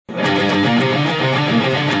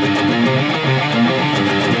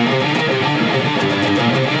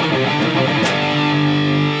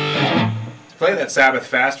at Sabbath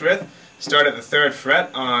fast Riff. Start at the 3rd fret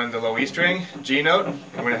on the low E string, G note. And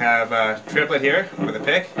we're going to have a triplet here with a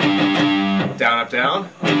pick. Down, up, down.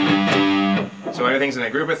 So everything's in a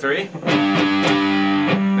group of 3.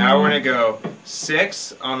 Now we're going to go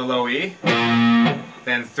 6 on the low E,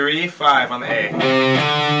 then 3, 5 on the A.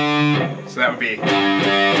 So that would be.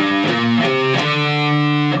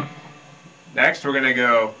 Next we're going to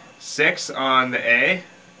go 6 on the A,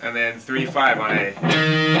 and then 3, 5 on A.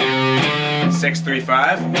 6, 3,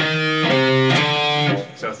 5.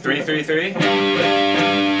 So 3, 3, 3.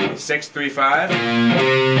 6, 3, 5.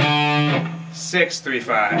 6, 3,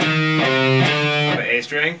 5 on the A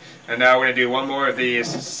string. And now we're going to do one more of these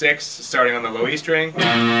 6 starting on the low E string,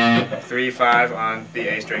 3, 5 on the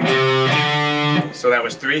A string. So that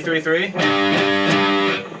was 3, 3, 3.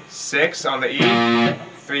 6 on the E,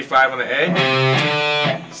 3, 5 on the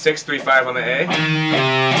A, 6, 3, 5 on the A,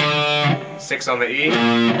 6 on the E,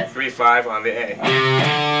 3, 5 on the A.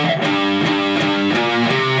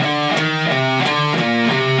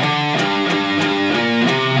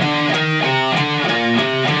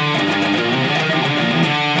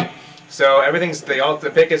 So everything's,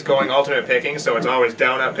 the pick is going alternate picking, so it's always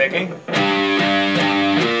down up picking.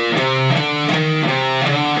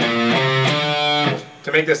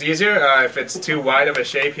 To make this easier, if it's too wide of a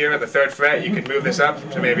shape here at the 3rd fret, you could move this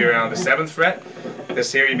up to maybe around the 7th fret.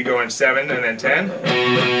 This here you'd be going 7 and then 10.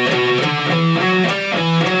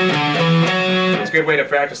 It's a good way to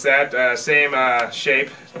practice that. Same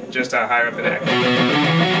shape, just higher up the neck.